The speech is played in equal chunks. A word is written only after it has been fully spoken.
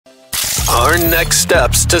Our next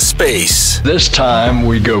steps to space. This time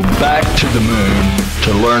we go back to the moon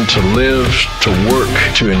to learn to live, to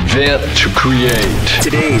work, to invent, to create.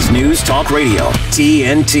 Today's News Talk Radio,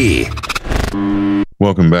 TNT.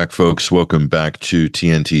 Welcome back, folks. Welcome back to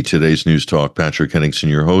TNT, Today's News Talk. Patrick Henningsen,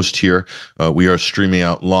 your host here. We are streaming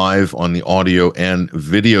out live on the audio and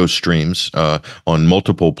video streams on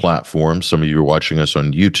multiple platforms. Some of you are watching us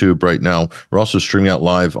on YouTube right now. We're also streaming out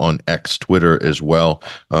live on X, Twitter as well.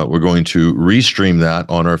 We're going to restream that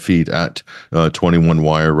on our feed at 21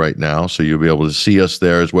 Wire right now. So you'll be able to see us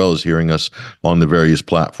there as well as hearing us on the various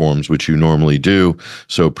platforms, which you normally do.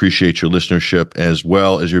 So appreciate your listenership as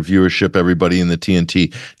well as your viewership, everybody in the TNT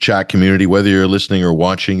chat community. Whether you're listening or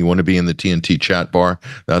watching, you want to be in the TNT chat bar.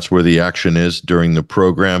 That's where the action is during the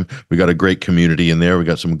program. We got a great community in there. We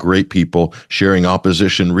got some great people sharing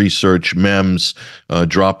opposition research, memes,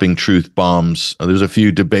 dropping truth bombs. There's a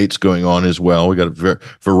few debates going on as well. We got a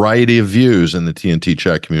variety of views in the TNT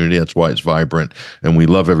chat community. That's why it's vibrant, and we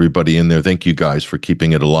love everybody in there. Thank you guys for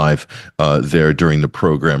keeping it alive there during the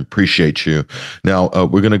program. Appreciate you. Now,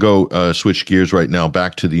 we're going to go switch gears right now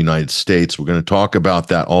back to the United States. We're going to talk about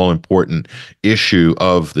that all-important issue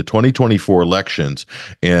of the 2024 elections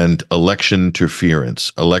and election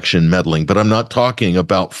interference, election meddling. But I'm not talking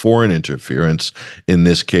about foreign interference in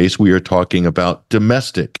this case. We are talking about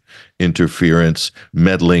domestic interference,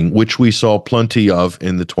 meddling, which we saw plenty of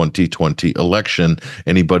in the 2020 election.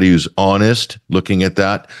 Anybody who's honest looking at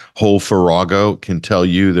that whole farrago can tell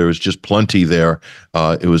you there was just plenty there.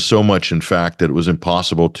 It was so much, in fact, that it was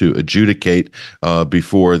impossible to adjudicate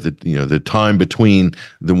before the time between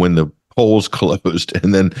when the polls closed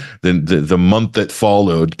and then the month that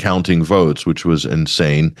followed counting votes, which was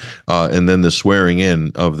insane, and then the swearing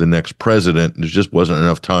in of the next president. There just wasn't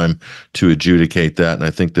enough time to adjudicate that, and I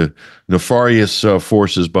think the nefarious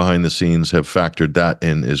forces behind the scenes have factored that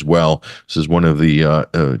in as well. This is one of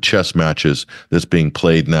the chess matches that's being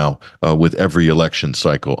played now with every election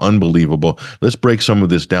cycle. Unbelievable. Let's break some of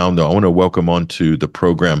this down, though. I want to welcome onto the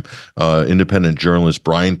program independent journalist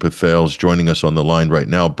Brian Pfail is joining us on the line right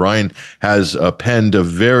now. Brian has penned a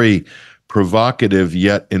very provocative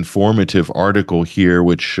yet informative article here,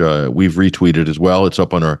 which we've retweeted as well. It's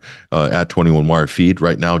up on our at 21 Wire feed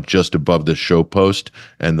right now, just above the show post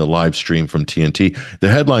and the live stream from TNT. The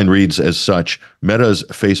headline reads as such: Meta's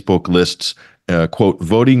Facebook lists, quote,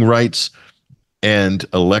 voting rights and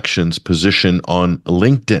elections position on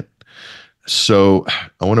LinkedIn. So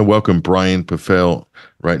I want to welcome Brian Pfail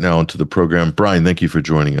right now into the program. Brian, thank you for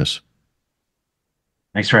joining us.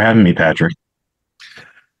 Thanks for having me, Patrick.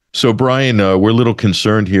 So, Brian, we're a little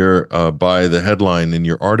concerned here by the headline in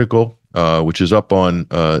your article, which is up on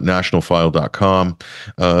nationalfile.com.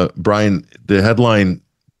 Brian, the headline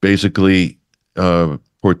basically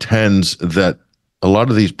portends that a lot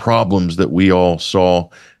of these problems that we all saw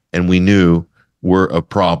and we knew were a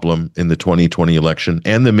problem in the 2020 election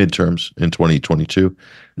and the midterms in 2022.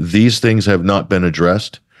 These things have not been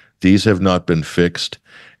addressed. These have not been fixed.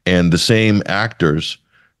 And the same actors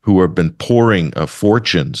who have been pouring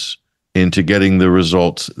fortunes into getting the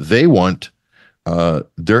results they want,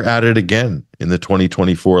 they're at it again in the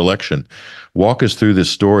 2024 election. Walk us through this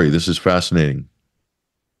story. This is fascinating.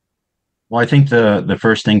 Well, I think the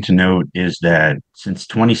first thing to note is that since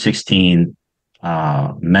 2016,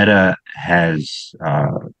 Meta has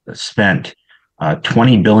spent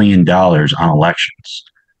 $20 billion on elections.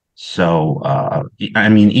 So, I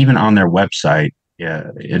mean, even on their website,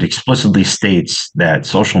 it explicitly states that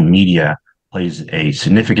social media plays a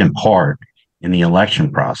significant part in the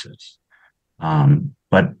election process.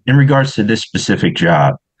 But in regards to this specific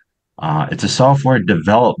job, it's a software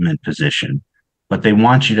development position, but they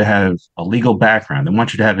want you to have a legal background. They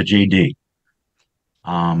want you to have a JD.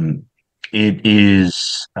 It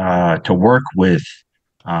is to work with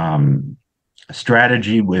a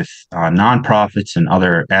strategy with nonprofits and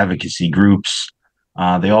other advocacy groups.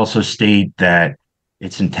 They also state that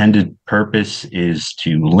its intended purpose is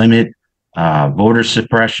to limit voter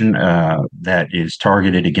suppression that is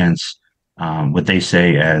targeted against what they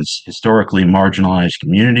say as historically marginalized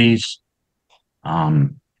communities.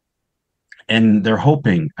 And they're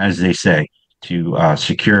hoping, as they say, to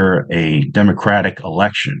secure a democratic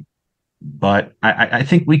election. But I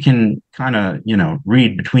think we can kind of,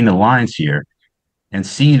 read between the lines here and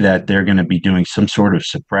see that they're going to be doing some sort of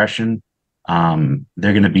suppression.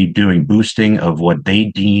 They're going to be doing boosting of what they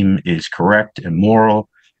deem is correct and moral.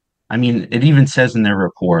 I mean, it even says in their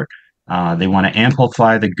report, they want to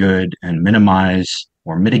amplify the good and minimize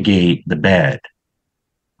or mitigate the bad.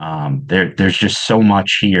 There's just so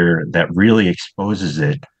much here that really exposes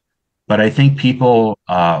it. But I think people,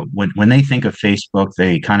 when they think of Facebook,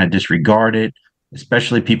 they kind of disregard it,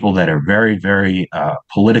 especially people that are very, very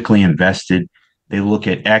politically invested. They look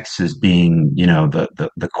at X as being,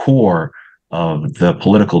 the core of the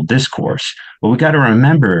political discourse. But we got to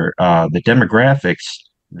remember the demographics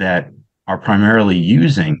that are primarily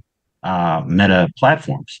using Meta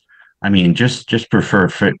platforms. I mean, just for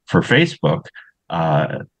Facebook,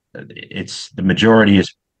 it's the majority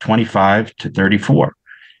is 25 to 34,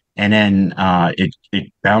 and then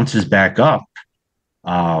it bounces back up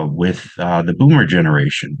with the boomer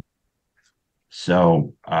generation.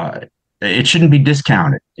 So it shouldn't be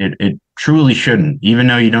discounted. It truly shouldn't. Even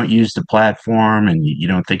though you don't use the platform and you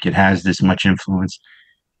don't think it has this much influence,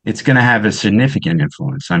 it's going to have a significant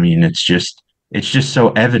influence. I mean, it's just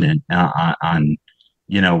so evident on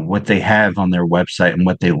what they have on their website and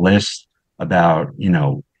what they list about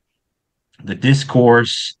the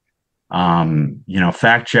discourse,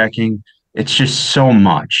 fact checking. It's just so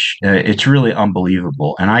much. It's really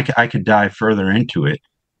unbelievable, and I could dive further into it.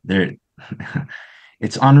 There,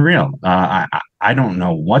 it's unreal. I don't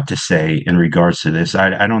know what to say in regards to this.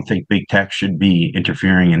 I don't think big tech should be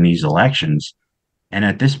interfering in these elections, and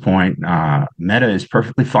at this point, Meta is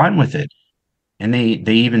perfectly fine with it. And they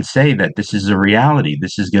even say that this is a reality.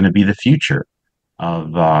 This is going to be the future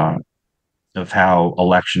of how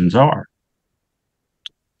elections are.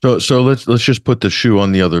 So let's just put the shoe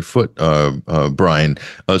on the other foot, Brian.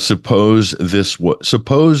 Suppose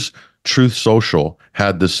Truth Social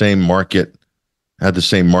had the same market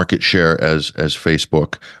share as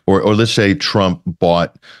Facebook, or let's say Trump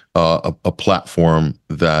bought a platform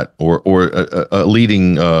that, or a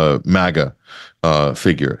leading MAGA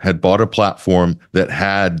figure had bought a platform that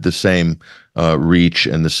had the same reach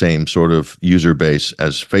and the same sort of user base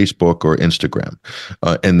as Facebook or Instagram,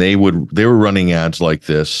 and they were running ads like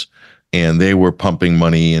this, and they were pumping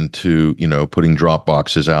money into putting drop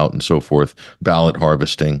boxes out and so forth, ballot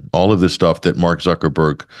harvesting, all of this stuff that Mark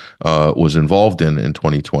Zuckerberg was involved in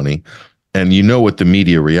 2020. And what the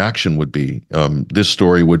media reaction would be. This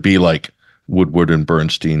story would be like Woodward and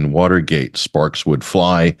Bernstein Watergate. Sparks would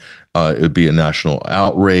fly. It would be a national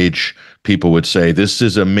outrage. People would say, this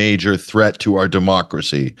is a major threat to our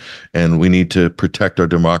democracy, and we need to protect our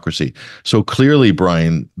democracy. So clearly,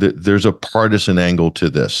 Brian, there's a partisan angle to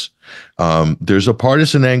this. There's a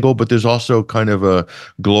partisan angle, but there's also kind of a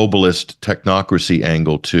globalist technocracy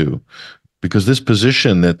angle too. Because this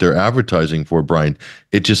position that they're advertising for, Brian,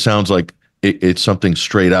 it just sounds like it's something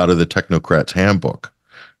straight out of the technocrat's handbook,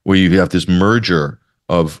 where you have this merger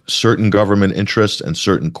of certain government interests and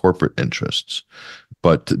certain corporate interests.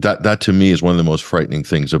 But that to me is one of the most frightening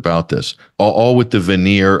things about this, all with the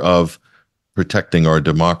veneer of protecting our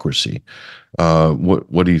democracy.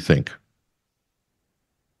 What do you think?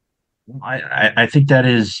 I think that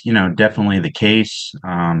is, definitely the case.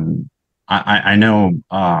 I know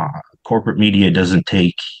corporate media doesn't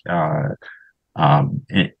take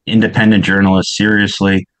independent journalists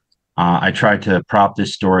seriously. I tried to prop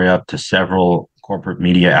this story up to several corporate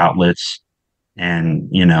media outlets, and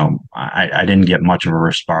I didn't get much of a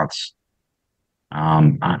response.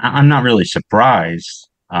 I'm not really surprised,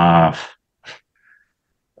 but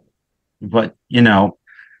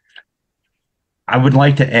I would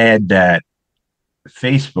like to add that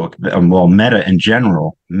Facebook, Meta in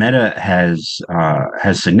general, Meta has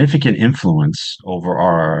significant influence over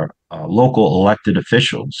our local elected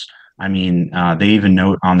officials. I mean, they even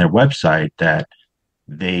note on their website that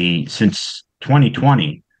since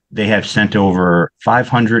 2020, they have sent over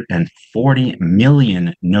 540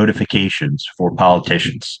 million notifications for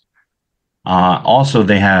politicians. Also,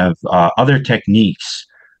 they have other techniques.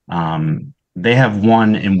 They have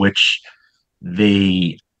one in which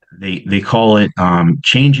they call it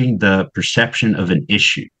changing the perception of an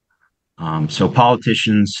issue. So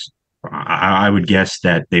politicians, I would guess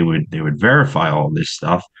that they would verify all this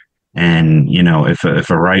stuff, and if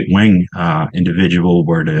a right wing individual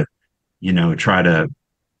were to try to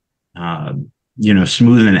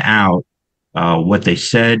smoothen out what they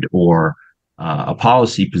said or a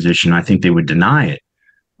policy position, I think they would deny it.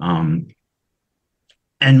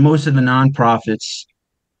 And most of the nonprofits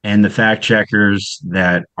and the fact checkers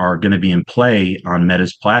that are going to be in play on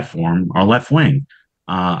Meta's platform are left wing.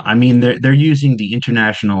 I mean, they're using the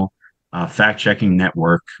International Fact Checking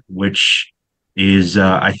Network, which is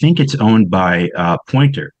I think it's owned by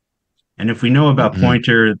Pointer. And if we know about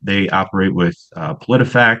Pointer, they operate with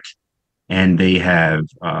PolitiFact, and they have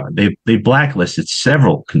they blacklisted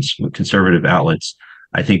several conservative outlets.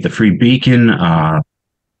 I think the Free Beacon, the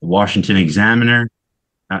Washington Examiner.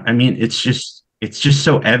 I mean, it's just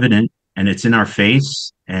so evident, and it's in our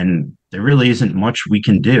face, and there really isn't much we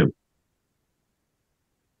can do.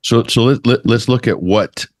 So let's look at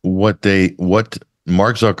what Mark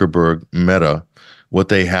Zuckerberg, Meta, what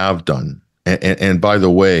they have done. And by the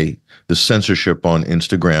way, the censorship on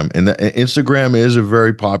Instagram, and Instagram is a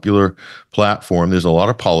very popular platform. There's a lot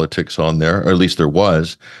of politics on there, or at least there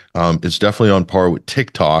was. It's definitely on par with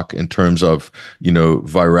TikTok in terms of,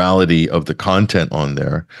 virality of the content on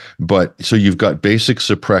there. But so you've got basic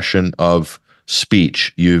suppression of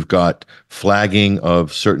speech. You've got flagging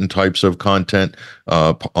of certain types of content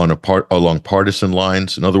along partisan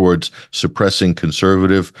lines. In other words, suppressing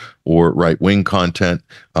conservative or right-wing content,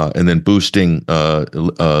 and then boosting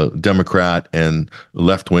Democrat and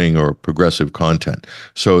left-wing or progressive content.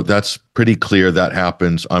 So that's pretty clear that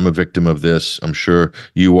happens. I'm a victim of this. I'm sure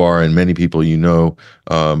you are, and many people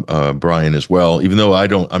Brian as well. Even though I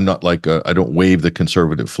don't wave the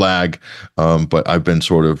conservative flag, but I've been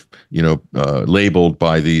sort of labeled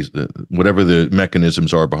by these whatever the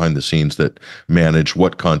mechanisms are behind the scenes that manage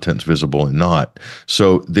what content's visible and not.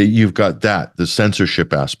 So you've got the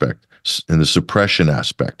censorship aspect and the suppression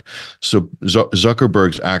aspect. So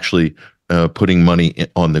Zuckerberg's actually putting money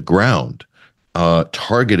on the ground,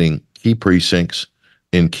 targeting key precincts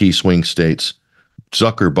in key swing states,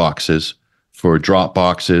 Zucker boxes for drop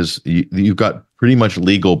boxes. You've got pretty much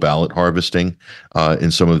legal ballot harvesting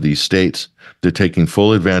in some of these states. They're taking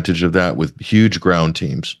full advantage of that with huge ground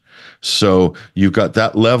teams. So you've got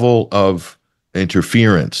that level of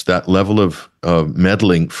interference, that level of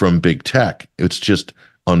meddling from big tech. It's just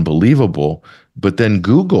unbelievable. But then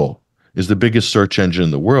Google is the biggest search engine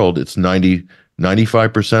in the world. It's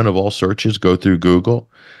 95% of all searches go through Google.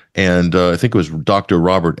 And I think it was Dr.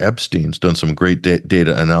 Robert Epstein's done some great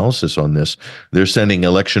data analysis on this. They're sending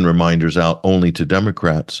election reminders out only to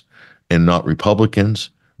Democrats and not Republicans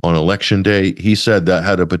on election day. He said that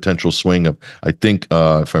had a potential swing of, I think,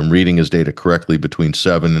 if I'm reading his data correctly, between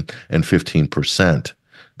 7 and 15%.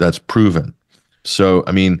 That's proven. So,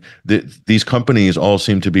 I mean, these companies all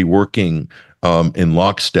seem to be working in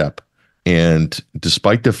lockstep. And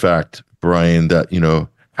despite the fact, Brian, that,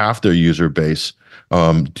 half their user base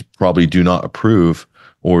probably do not approve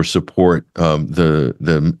or support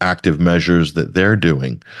the active measures that they're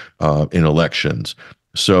doing in elections.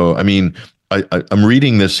 So, I mean, I'm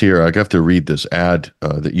reading this here. I have to read this ad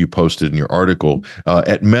that you posted in your article.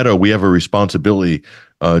 At Meta, we have a responsibility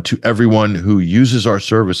to everyone who uses our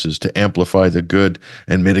services to amplify the good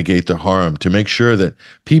and mitigate the harm, to make sure that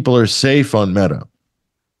people are safe on Meta.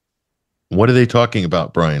 What are they talking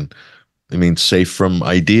about, Brian? I mean, safe from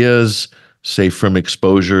ideas, safe from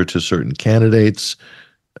exposure to certain candidates.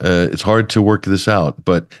 It's hard to work this out,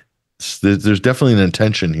 but there's definitely an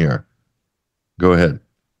intention here. Go ahead.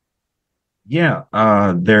 Yeah,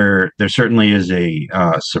 there certainly is a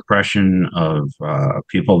suppression of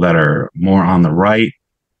people that are more on the right.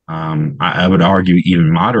 I would argue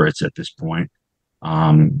even moderates at this point.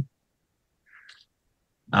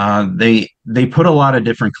 They put a lot of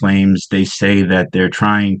different claims. They say that they're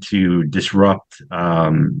trying to disrupt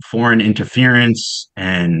foreign interference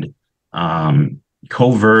and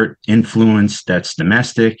covert influence that's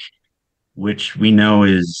domestic, which we know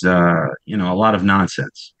is a lot of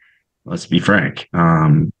nonsense. Let's be frank.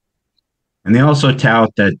 And they also tout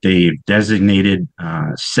that they've designated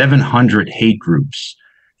 700 hate groups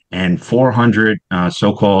and 400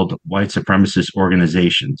 so-called white supremacist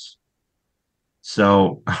organizations.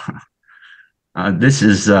 So this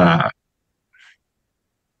is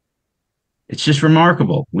it's just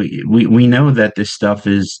remarkable. We know that this stuff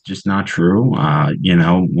is just not true.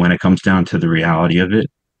 When it comes down to the reality of it,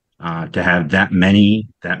 to have that many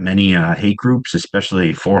hate groups,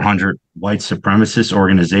 especially 400 white supremacist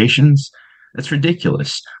organizations, that's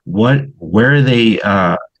ridiculous. Where are they?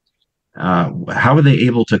 How are they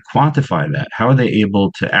able to quantify that? How are they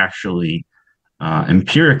able to actually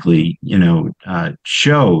empirically,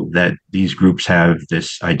 show that these groups have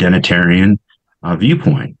this identitarian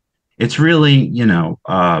viewpoint? It's really,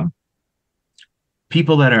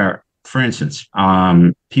 people that are, for instance,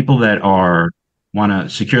 people that want to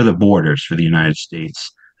secure the borders for the United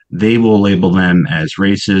States. They will label them as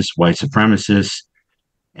racist, white supremacists.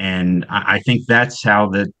 And I think that's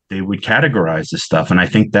how they would categorize this stuff. And I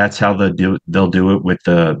think that's how they'll do it with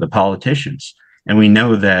the politicians. And we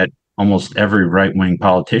know that almost every right-wing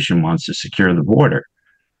politician wants to secure the border.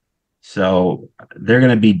 So they're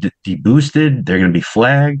going to be deboosted. They're going to be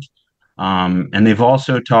flagged. And they've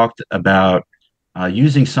also talked about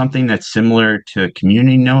using something that's similar to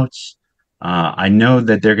community notes. I know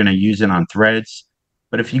that they're going to use it on Threads,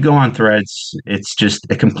 but if you go on Threads, it's just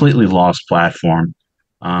a completely lost platform.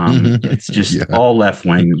 It's just all left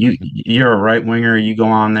wing. You're a right winger. You go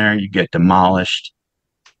on there, you get demolished.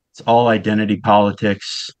 It's all identity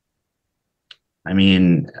politics. I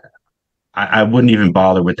mean, I wouldn't even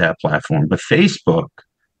bother with that platform. But Facebook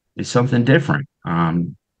is something different.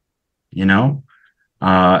 You know,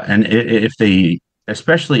 and if they,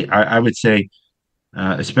 especially, I would say,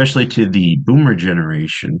 especially to the boomer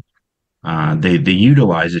generation, they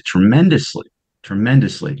utilize it tremendously,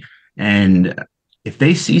 tremendously. And if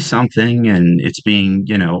they see something and it's being,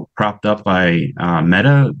 propped up by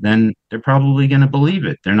Meta, then they're probably going to believe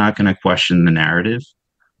it. They're not going to question the narrative.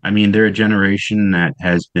 I mean, they're a generation that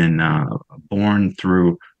has been born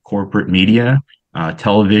through corporate media.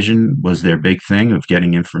 Television was their big thing of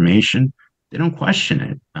getting information. They don't question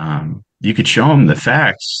it. You could show them the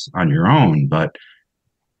facts on your own, but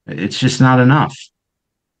it's just not enough.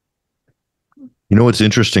 You know what's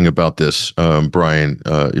interesting about this, Brian?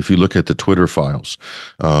 If you look at the Twitter files,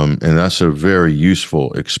 and that's a very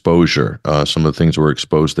useful exposure. Some of the things were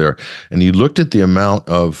exposed there, and you looked at the amount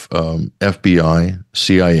of FBI,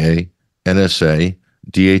 CIA, NSA,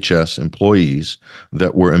 DHS employees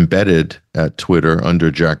that were embedded at Twitter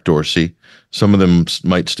under Jack Dorsey. Some of them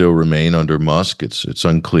might still remain under Musk. It's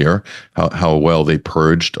unclear how well they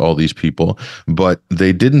purged all these people, but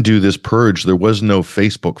they didn't do this purge. There was no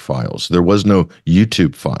Facebook files. There was no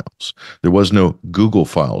YouTube files. There was no Google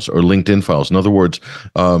files or LinkedIn files. In other words,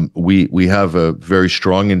 we have a very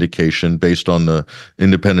strong indication based on the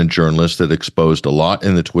independent journalists that exposed a lot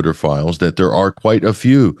in the Twitter files that there are quite a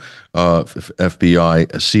few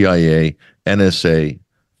FBI, CIA, NSA,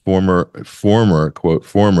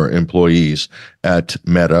 former employees at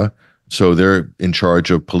Meta. So they're in charge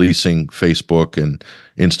of policing Facebook and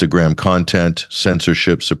Instagram content,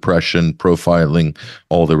 censorship, suppression, profiling,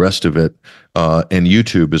 all the rest of it, and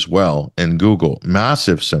YouTube as well, and Google.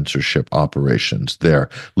 Massive censorship operations there.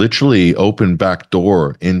 Literally open back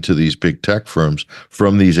door into these big tech firms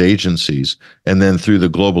from these agencies, and then through the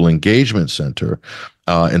Global Engagement Center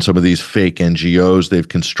and some of these fake NGOs they've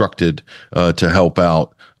constructed to help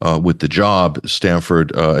out with the job.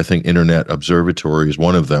 Stanford, I think Internet Observatory is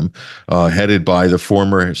one of them, headed by the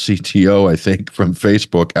former CTO, I think, from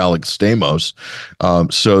Facebook, Alex Stamos.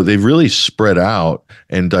 So they've really spread out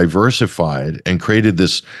and diversified and created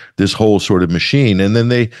this whole sort of machine. And then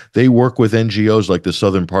they work with NGOs like the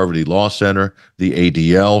Southern Poverty Law Center, the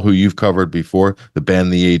ADL, who you've covered before, the Ban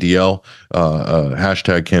the ADL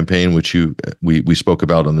hashtag campaign, which we spoke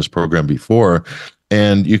about on this program before.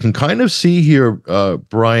 And you can kind of see here,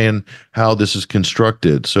 Brian, how this is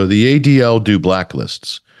constructed. So the ADL do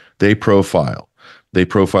blacklists. They profile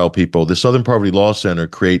people. The Southern Poverty Law Center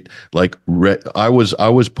create like I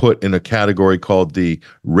was put in a category called the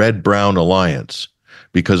Red-Brown Alliance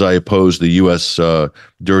because I opposed the U.S.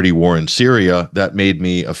 Dirty war in Syria. That made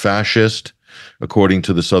me a fascist, according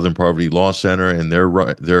to the Southern Poverty Law Center and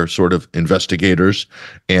their sort of investigators.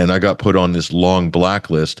 And I got put on this long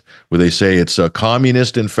blacklist where they say it's a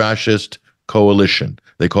communist and fascist coalition.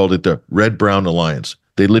 They called it the Red-Brown Alliance.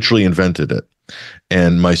 They literally invented it.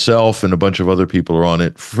 And myself and a bunch of other people are on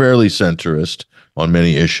it, fairly centrist on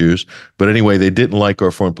many issues. But anyway, they didn't like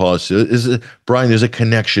our foreign policy. Brian, there's a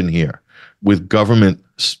connection here with government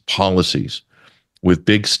policies, with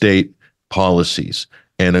big state policies.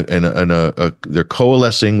 And they're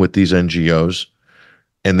coalescing with these NGOs,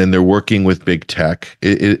 and then they're working with big tech.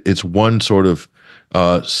 It's one sort of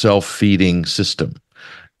self-feeding system,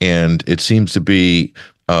 and it seems to be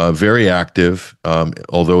very active,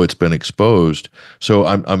 although it's been exposed. So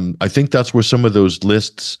I think that's where some of those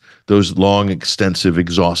lists, those long, extensive,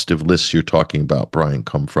 exhaustive lists you're talking about, Brian,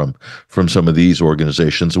 come from some of these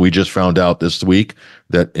organizations. We just found out this week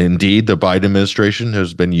that indeed the Biden administration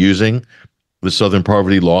has been using the Southern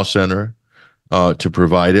Poverty Law Center to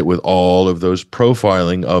provide it with all of those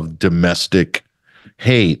profiling of domestic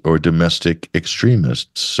hate or domestic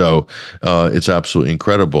extremists. So it's absolutely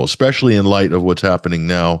incredible, especially in light of what's happening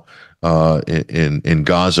now in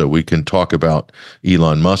Gaza. We can talk about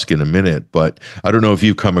Elon Musk in a minute, but I don't know if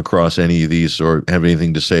you've come across any of these or have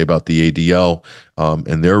anything to say about the ADL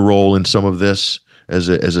and their role in some of this as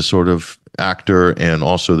a sort of actor, and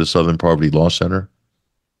also the Southern Poverty Law Center.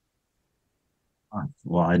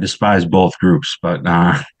 Well, I despise both groups, but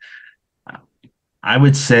I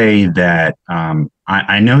would say that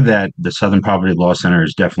I know that the Southern Poverty Law Center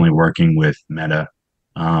is definitely working with Meta.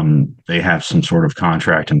 They have some sort of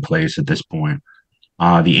contract in place at this point.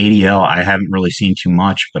 The ADL, I haven't really seen too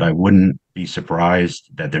much, but I wouldn't be surprised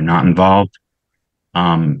that they're not involved.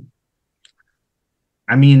 I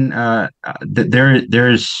mean,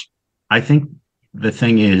 there's, I think the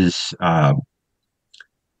thing is, on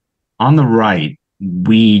the right,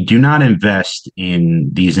 we do not invest in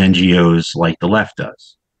these NGOs like the left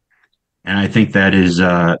does. And I think that's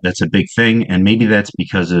a big thing, and maybe that's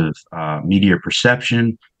because of media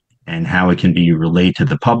perception and how it can be relayed to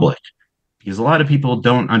the public. Because a lot of people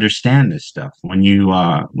don't understand this stuff. When you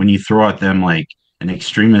throw at them like an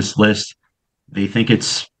extremist list, they think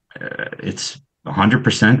it's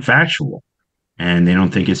 100% factual, and they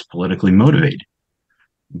don't think it's politically motivated.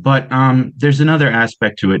 But there's another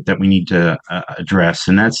aspect to it that we need to address,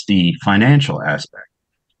 and that's the financial aspect.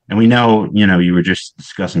 And we know, you were just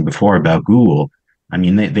discussing before about Google. I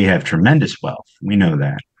mean, they have tremendous wealth. We know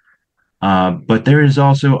that. But there is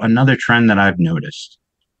also another trend that I've noticed.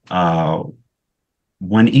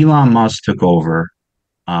 When Elon Musk took over,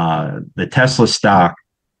 the Tesla stock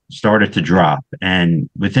started to drop. And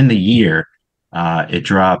within the year, it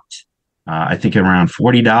dropped, I think, around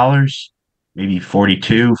 $40, maybe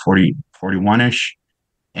 42, 40, 41-ish.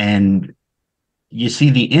 And you see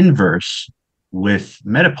the inverse with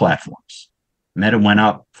Meta platforms. Meta went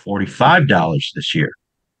up $45 this year.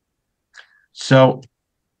 So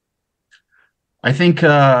I think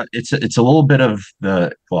it's a little bit of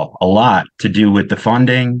a lot to do with the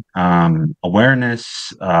funding,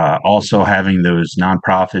 awareness, also having those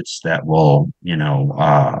nonprofits that will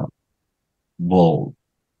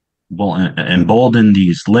embolden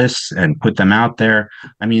these lists and put them out there.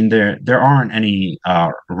 I mean, there aren't any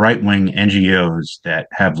right-wing NGOs that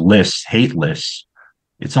have lists, hate lists.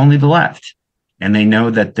 It's only the left, and they know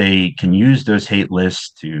that they can use those hate lists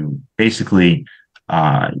to basically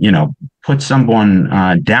put someone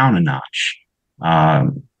down a notch,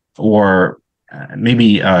 or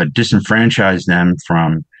maybe disenfranchise them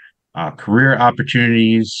from career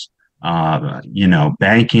opportunities,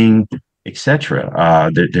 banking,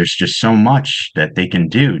 etc. There's just so much that they can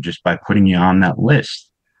do just by putting you on that list.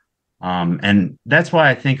 And that's why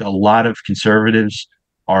I think a lot of conservatives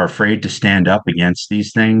are afraid to stand up against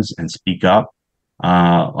these things and speak up.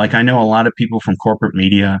 Like I know a lot of people from corporate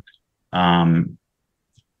media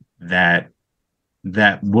that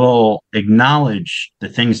will acknowledge the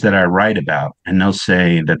things that I write about, and they'll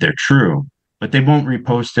say that they're true, but they won't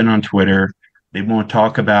repost it on Twitter. They won't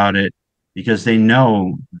talk about it because they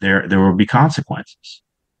know there will be consequences.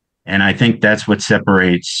 And I think that's what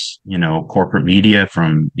separates, corporate media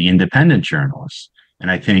from the independent journalists. And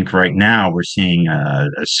I think right now we're seeing a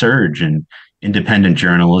surge in independent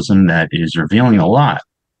journalism that is revealing a lot.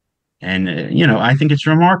 And, I think it's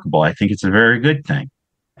remarkable. I think it's a very good thing.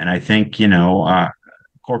 And I think,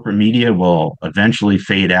 corporate media will eventually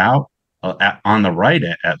fade out, on the right,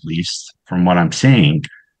 at least from what I'm seeing.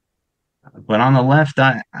 But on the left,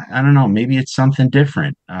 I don't know, maybe it's something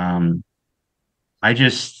different.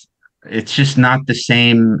 It's just not the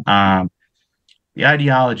same. The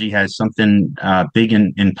ideology has something big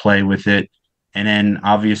in play with it. And then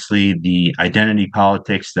obviously the identity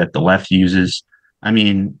politics that the left uses. I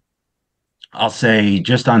mean, I'll say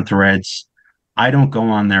just on Threads, I don't go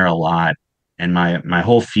on there a lot. And my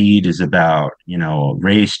whole feed is about,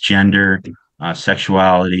 race, gender,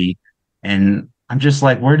 sexuality. And I'm just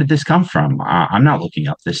like, where did this come from? I'm not looking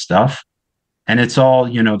up this stuff. And it's all,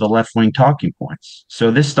 the left-wing talking points.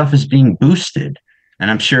 So this stuff is being boosted.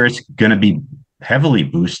 And I'm sure it's going to be heavily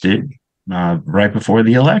boosted right before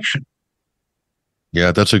the election.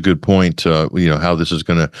 Yeah, that's a good point. How this is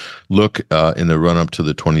going to look in the run up to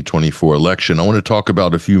the 2024 election. I want to talk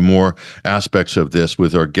about a few more aspects of this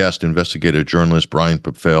with our guest, investigative journalist Brian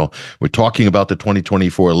Pfail. We're talking about the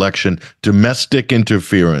 2024 election, domestic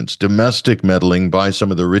interference, domestic meddling by some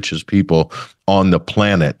of the richest people on the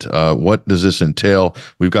planet. What does this entail?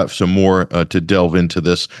 We've got some more to delve into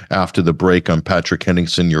this after the break. I'm Patrick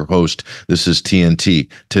Henningsen, your host. This is TNT,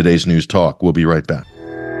 Today's News Talk. We'll be right back.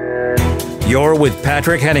 You're with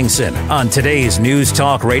Patrick Henningsen on today's News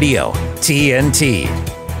Talk Radio, TNT.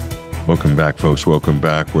 Welcome back, folks. Welcome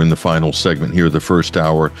back. We're in the final segment here, the first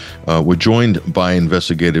hour. We're joined by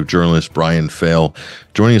investigative journalist Brian Pfail,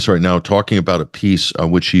 joining us right now, talking about a piece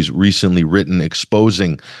which he's recently written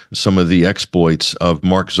exposing some of the exploits of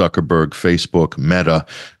Mark Zuckerberg, Facebook, Meta,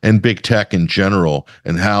 and big tech in general,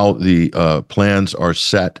 and how the plans are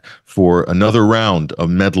set for another round of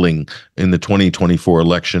meddling in the 2024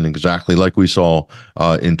 election, exactly like we saw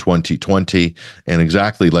in 2020, and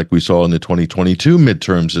exactly like we saw in the 2022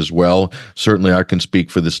 midterms as well. Certainly, I can speak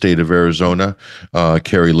for the state of Arizona.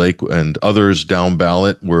 Kari Lake and others down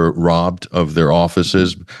ballot were robbed of their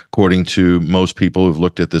offices, according to most people who've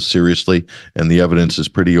looked at this seriously, and the evidence is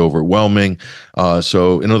pretty overwhelming.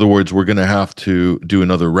 So, in other words, we're going to have to do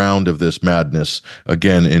another round of this madness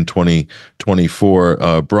again in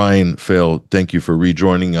 2024. Brian Pfail, thank you for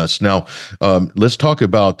rejoining us. Now, let's talk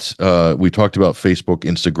about, we talked about Facebook,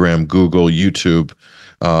 Instagram, Google, YouTube.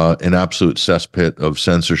 an absolute cesspit of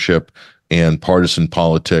censorship and partisan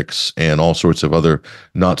politics and all sorts of other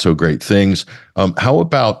not so great things. How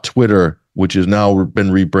about Twitter, which has now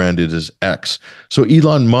been rebranded as X? So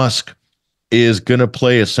Elon Musk is going to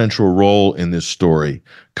play a central role in this story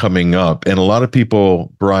coming up. And a lot of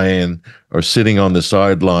people, Brian, are sitting on the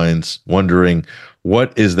sidelines wondering,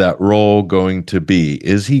 what is that role going to be?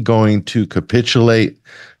 Is he going to capitulate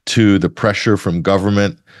to the pressure from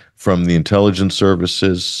government, from the intelligence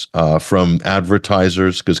services, from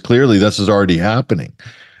advertisers? Because clearly this is already happening.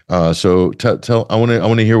 So I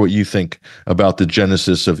want to hear what you think about the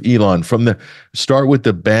genesis of Elon. Start with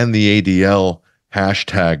the ban the ADL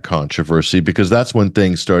hashtag controversy, because that's when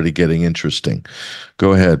things started getting interesting.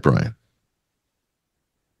 Go ahead, Brian.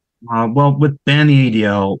 Well, with ban the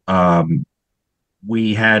ADL,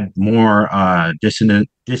 we had more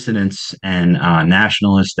dissidents and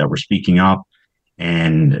nationalists that were speaking up,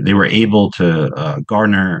 and they were able to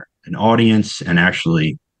garner an audience and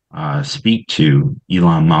actually speak to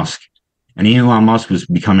Elon Musk. And Elon Musk was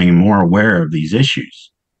becoming more aware of these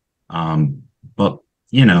issues. But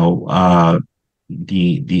you know,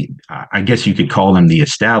 I guess you could call them the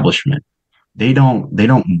establishment. They don't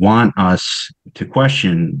want us to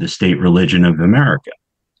question the state religion of America.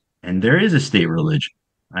 And there is a state religion.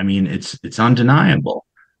 I mean, it's undeniable.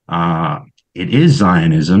 It is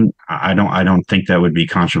Zionism. I don't think that would be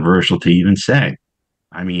controversial to even say.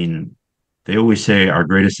 I mean, they always say our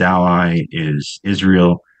greatest ally is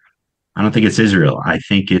Israel. I don't think it's Israel. I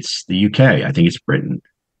think it's the UK. I think it's Britain.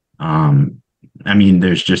 I mean,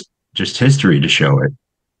 there's just history to show it.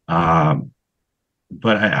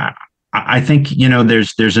 But I think, you know,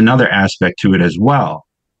 there's another aspect to it as well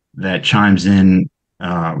that chimes in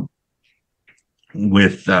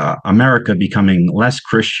with America becoming less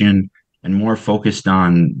Christian and more focused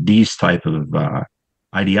on these type of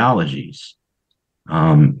ideologies.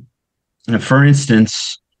 For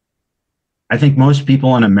instance, I think most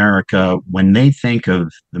people in America, when they think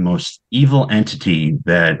of the most evil entity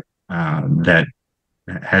that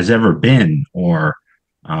has ever been or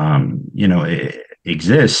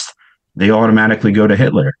exists, they automatically go to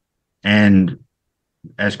Hitler. And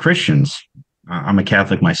as Christians, I'm a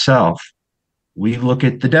Catholic myself, we look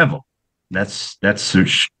at the devil. That's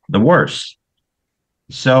the worst.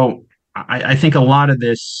 So I think a lot of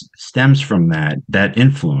this stems from that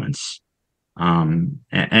influence.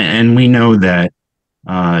 And we know that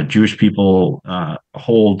Jewish people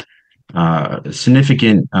hold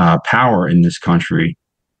significant power in this country,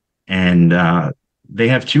 and they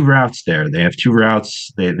have two routes there. They have two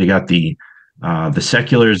routes. They got the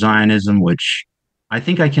secular Zionism, which I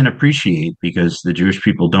think I can appreciate because the Jewish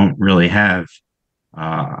people don't really have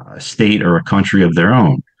a state or a country of their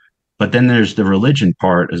own. But then there's the religion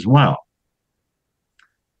part as well.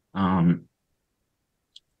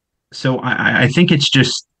 So I think it's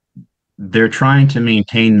just they're trying to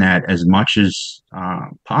maintain that as much as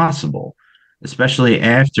possible, especially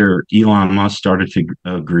after Elon Musk started to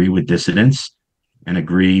agree with dissidents and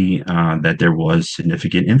agree that there was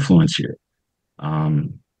significant influence here.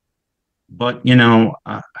 But, you know,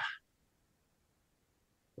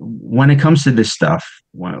 when it comes to this stuff,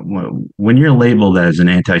 when you're labeled as an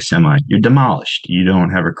anti-Semite, you're demolished. You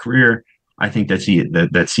don't have a career. I think that's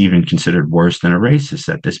even considered worse than a racist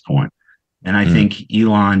at this point. And I think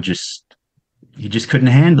Elon just couldn't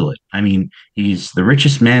handle it. I mean, he's the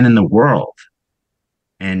richest man in the world,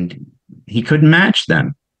 and he couldn't match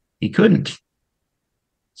them. He couldn't.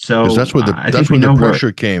 So that's where the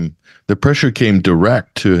pressure came. The pressure came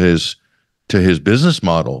direct to his business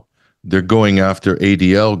model. They're going after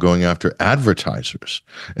ADL, going after advertisers,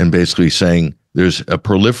 and basically saying there's a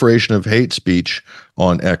proliferation of hate speech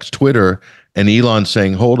on X Twitter. And Elon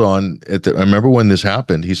saying, hold on. I remember when this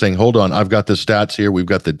happened, he's saying, hold on, I've got the stats here. We've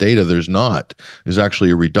got the data. There's not. There's actually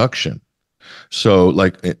a reduction. So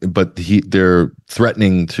but they're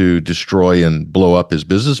threatening to destroy and blow up his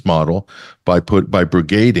business model by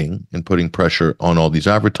brigading and putting pressure on all these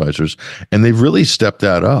advertisers. And they've really stepped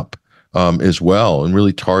that up as well, and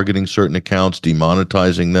really targeting certain accounts,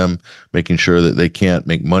 demonetizing them, making sure that they can't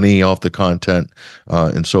make money off the content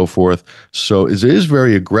and so forth. So it is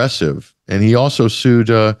very aggressive. And he also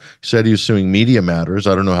said he was suing Media Matters.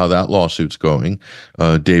 I don't know how that lawsuit's going.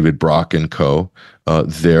 David Brock and co.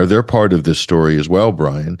 They're part of this story as well,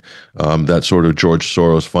 Brian. That sort of George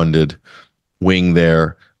Soros funded wing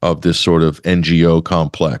there of this sort of NGO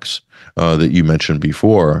complex. that you mentioned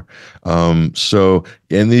before. So,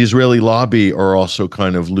 and the Israeli lobby are also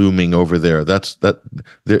kind of looming over there.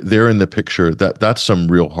 They're in the picture. That's some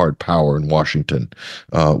real hard power in Washington,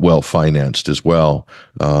 well financed as well.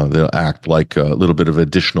 They'll act like a little bit of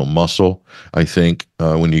additional muscle, I think,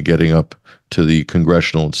 when you're getting up to the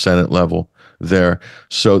congressional and Senate level there.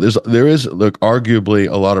 So there is, look, arguably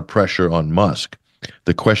a lot of pressure on Musk.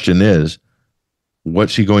 The question is,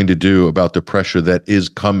 what's he going to do about the pressure that is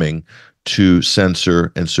coming to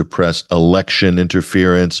censor and suppress election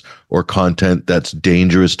interference or content that's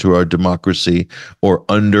dangerous to our democracy or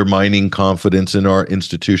undermining confidence in our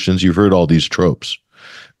institutions? You've heard all these tropes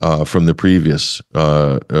from the previous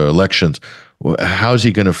elections. How's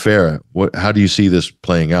he going to fare? How do you see this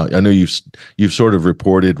playing out? I know you've sort of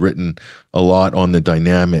written a lot on the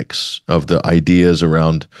dynamics of the ideas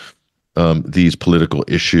around these political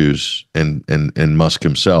issues and Musk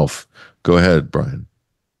himself. Go ahead, Brian.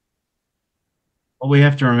 Well, we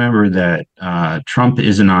have to remember that Trump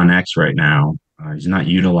isn't on X right now. He's not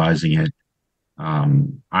utilizing it.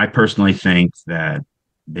 I personally think that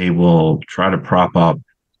they will try to prop up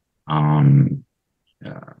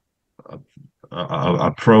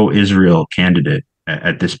a pro-Israel candidate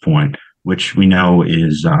at this point, which we know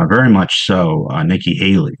is very much so Nikki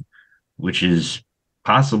Haley, which is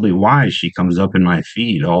possibly why she comes up in my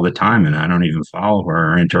feed all the time and I don't even follow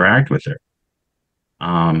her or interact with her.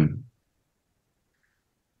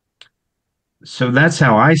 So that's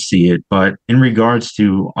how I see it. But in regards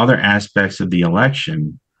to other aspects of the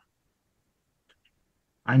election,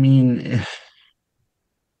 I mean,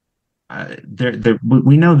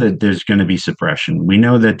 we know that there's going to be suppression. We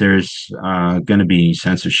know that there's going to be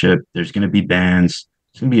censorship. There's going to be bans.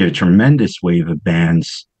 It's going to be a tremendous wave of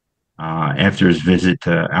bans after his visit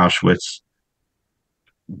to Auschwitz.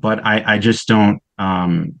 But I just don't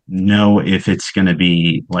know if it's going to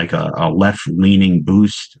be like a left-leaning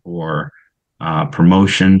boost or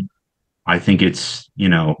promotion. I think it's,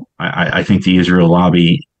 I think the Israel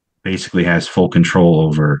lobby basically has full control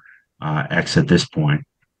over X at this point.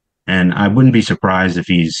 And I wouldn't be surprised if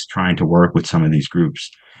he's trying to work with some of these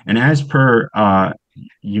groups. And as per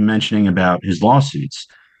you mentioning about his lawsuits,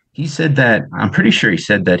 he said that, I'm pretty sure he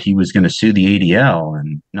said that he was going to sue the ADL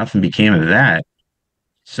and nothing became of that.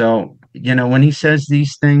 So, when he says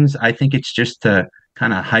these things, I think it's just to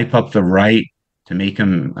kind of hype up the right, to make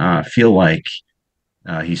him feel like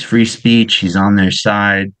he's free speech, he's on their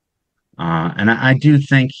side. And I do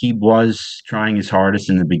think he was trying his hardest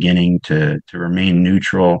in the beginning to remain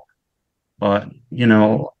neutral. But,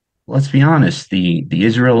 let's be honest, the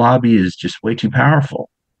Israel lobby is just way too powerful.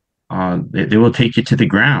 They will take you to the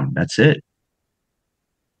ground. That's it.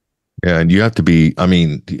 Yeah, and you have to be, I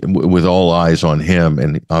mean, with all eyes on him,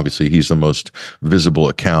 and obviously he's the most visible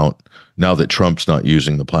account now that Trump's not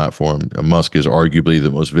using the platform. Musk is arguably the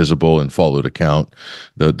most visible and followed account,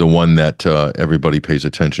 the one that everybody pays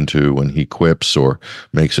attention to when he quips or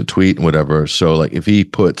makes a tweet and whatever. So, like, if he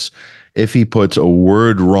puts a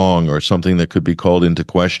word wrong or something that could be called into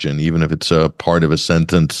question, even if it's a part of a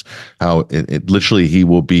sentence, how it literally, he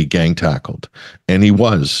will be gang tackled. And he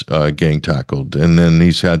was gang tackled. And then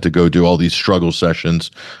he's had to go do all these struggle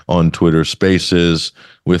sessions on Twitter Spaces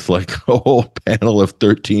with like a whole panel of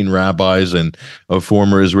 13 rabbis and a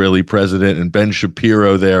former Israeli president and Ben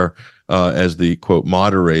Shapiro there as the, quote,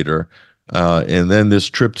 moderator. And then this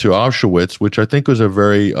trip to Auschwitz, which I think was a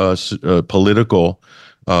very political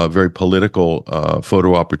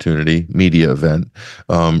photo opportunity, media event,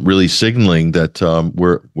 really signaling that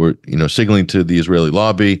we're signaling to the Israeli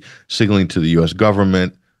lobby, signaling to the U.S.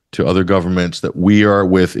 government, to other governments that we are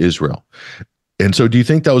with Israel. And so do you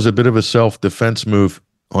think that was a bit of a self-defense move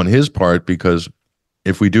on his part? Because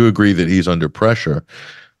if we do agree that he's under pressure,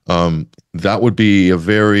 that would be a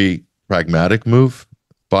very pragmatic move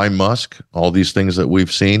by Musk, all these things that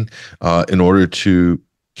we've seen, in order to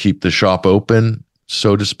keep the shop open,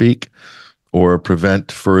 so to speak, or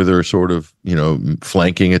prevent further sort of,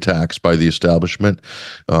 flanking attacks by the establishment.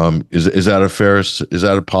 Is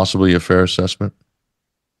that possibly a fair assessment?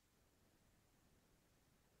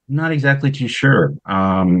 Not exactly too sure.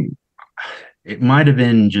 It might have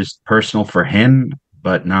been just personal for him,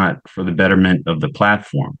 but not for the betterment of the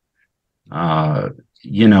platform.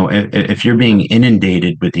 If you're being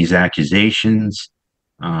inundated with these accusations,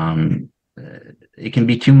 it can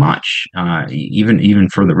be too much, even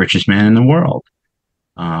for the richest man in the world.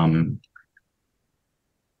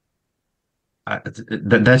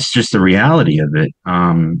 That's just the reality of it.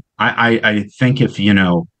 I think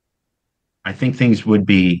I think things would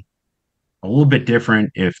be a little bit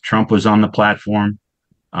different if Trump was on the platform.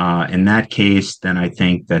 In that case, then I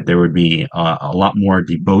think that there would be a lot more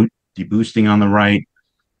deboosting on the right,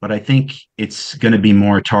 but I think it's going to be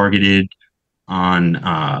more targeted on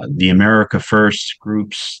the America First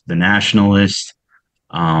groups, the nationalists,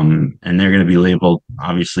 and they're going to be labeled,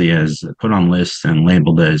 obviously, as put on lists and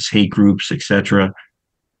labeled as hate groups, etc.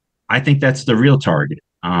 I think that's the real target.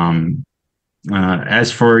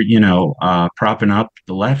 As for propping up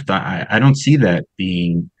the left, I don't see that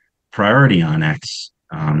being priority on X.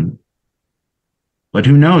 But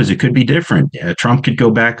who knows? It could be different. Trump could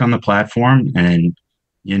go back on the platform, and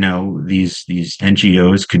these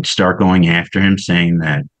NGOs could start going after him, saying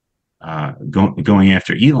that going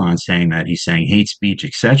after Elon, saying that he's saying hate speech,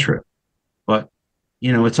 etc. But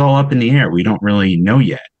it's all up in the air. We don't really know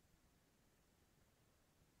yet.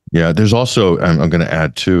 Yeah, there's also, I'm going to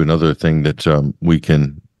add too, another thing that we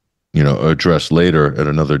can, address later at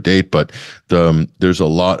another date, but there's a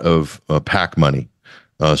lot of PAC money,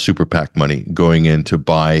 super PAC money going in to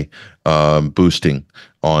buy boosting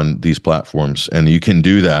on these platforms. And you can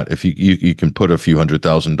do that if you can put a few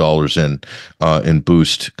 $100,000 in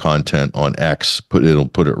boost content on X, it'll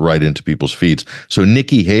put it right into people's feeds. So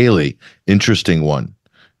Nikki Haley, interesting one.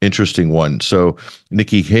 So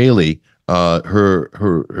Nikki Haley,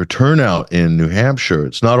 her turnout in New Hampshire,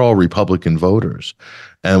 it's not all Republican voters.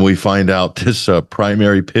 And we find out this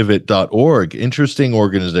primarypivot.org, interesting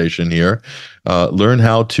organization here. Learn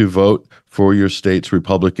how to vote for your state's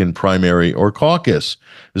Republican primary or caucus.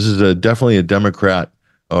 This is definitely a Democrat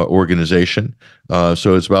organization.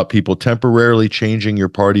 So it's about people temporarily changing your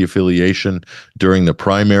party affiliation during the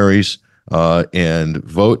primaries and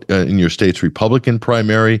vote in your state's Republican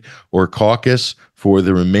primary or caucus for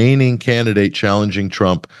the remaining candidate challenging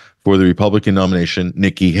Trump for the Republican nomination,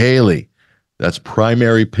 Nikki Haley. That's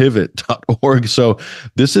primarypivot.org. So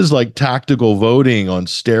this is like tactical voting on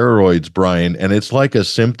steroids, Brian, and it's like a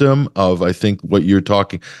symptom of, I think, what you're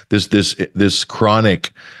talking, this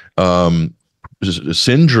chronic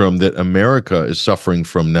syndrome that America is suffering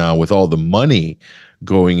from now with all the money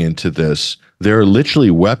going into this. They're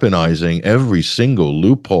literally weaponizing every single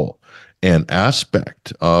loophole and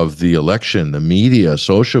aspect of the election, the media,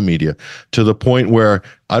 social media, to the point where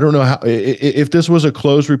I don't know how, if this was a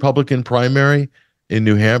closed Republican primary in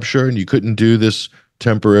New Hampshire and you couldn't do this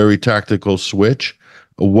temporary tactical switch,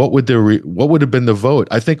 what would have been the vote?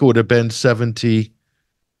 I think it would have been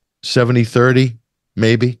 70-30,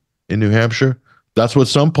 maybe, in New Hampshire. That's what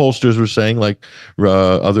some pollsters were saying, like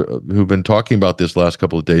other who've been talking about this last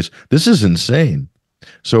couple of days. This is insane.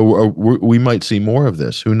 So we might see more of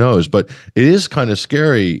this. Who knows? But it is kind of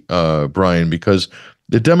scary, Brian, because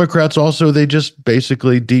the Democrats also, they just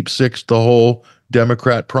basically deep sixed the whole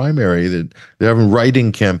Democrat primary. That they're having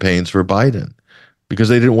writing campaigns for Biden because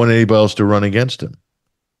they didn't want anybody else to run against him.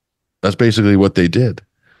 That's basically what they did.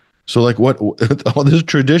 So like what all this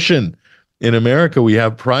tradition in America, we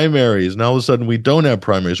have primaries. Now all of a sudden we don't have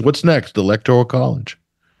primaries. What's next? Electoral college.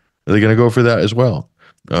 Are they going to go for that as well?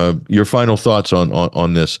 Your final thoughts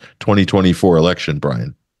on this 2024 election,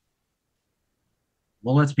 Brian?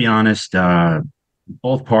 Well, let's be honest.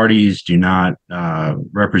 Both parties do not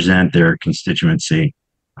represent their constituency.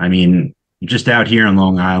 I mean, just out here in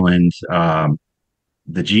Long Island,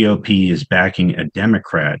 the GOP is backing a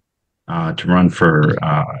Democrat to run for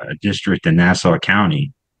a district in Nassau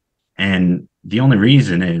County. And the only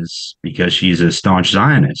reason is because she's a staunch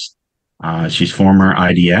Zionist. She's former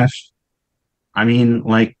IDF. I mean,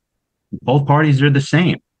 like, both parties are the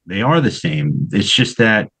same. They are the same. It's just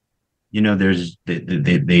that, there's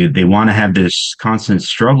they want to have this constant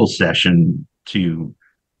struggle session to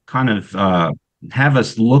kind of have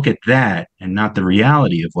us look at that and not the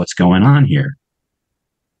reality of what's going on here.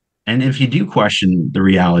 And if you do question the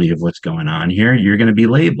reality of what's going on here, you're going to be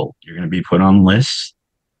labeled. You're going to be put on lists,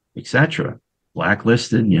 etc.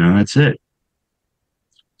 Blacklisted, that's it.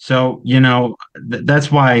 So,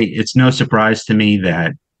 that's why it's no surprise to me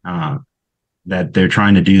that that they're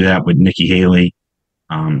trying to do that with Nikki Haley.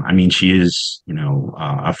 I mean, she is,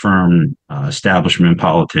 a firm establishment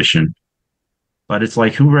politician, but it's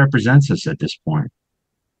like, who represents us at this point?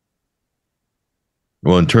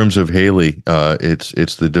 Well, in terms of Haley,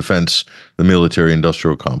 it's the defense, the military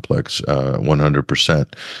industrial complex,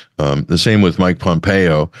 100%. The same with Mike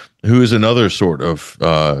Pompeo, who is another sort of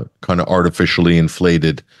kind of artificially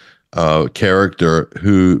inflated character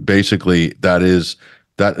who basically that is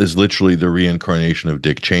literally the reincarnation of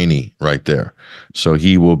Dick Cheney right there. So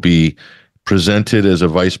he will be presented as a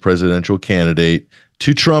vice presidential candidate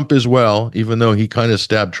to Trump as well, even though he kind of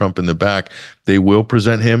stabbed Trump in the back. They will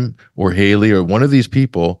present him or Haley or one of these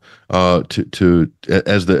people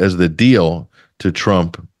as the deal to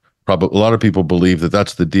Trump. Probably a lot of people believe that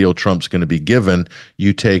that's the deal Trump's going to be given.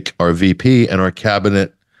 You take our VP and our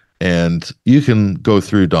cabinet And you can go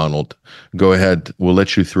through, Donald. Go ahead. We'll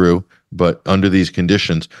let you through. But under these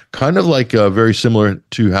conditions, kind of like very similar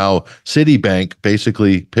to how Citibank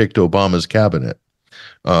basically picked Obama's cabinet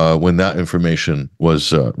when that information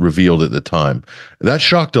was revealed at the time. That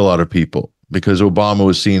shocked a lot of people because Obama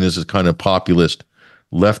was seen as a kind of populist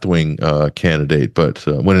left-wing candidate, but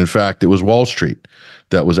when in fact it was Wall Street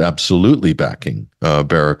that was absolutely backing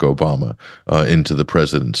Barack Obama into the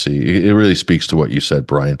presidency. It really speaks to what you said,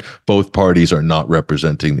 Brian. Both parties are not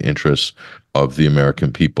representing the interests of the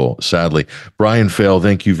American people, sadly. Brian Pfail,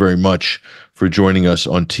 thank you very much for joining us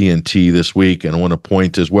on TNT this week. And I want to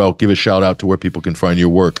point as well, give a shout out to where people can find your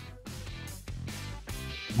work.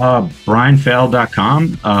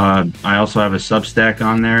 BrianPfail.com. I also have a Substack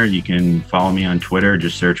on there. You can follow me on Twitter.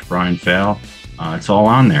 Just search Brian Pfail. It's all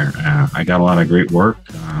on there. I got a lot of great work,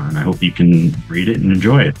 and I hope you can read it and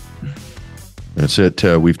enjoy it. That's it.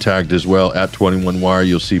 We've tagged as well at 21Wire.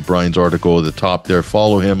 You'll see Brian's article at the top there.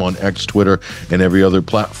 Follow him on X, Twitter, and every other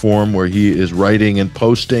platform where he is writing and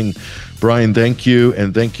posting. Brian, thank you.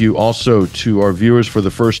 And thank you also to our viewers for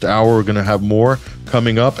the first hour. We're going to have more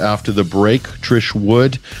coming up after the break. Trish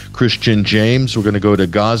Wood, Christian James. We're going to go to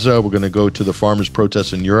Gaza. We're going to go to the farmers'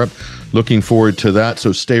 protests in Europe. Looking forward to that.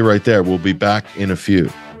 So stay right there. We'll be back in a few.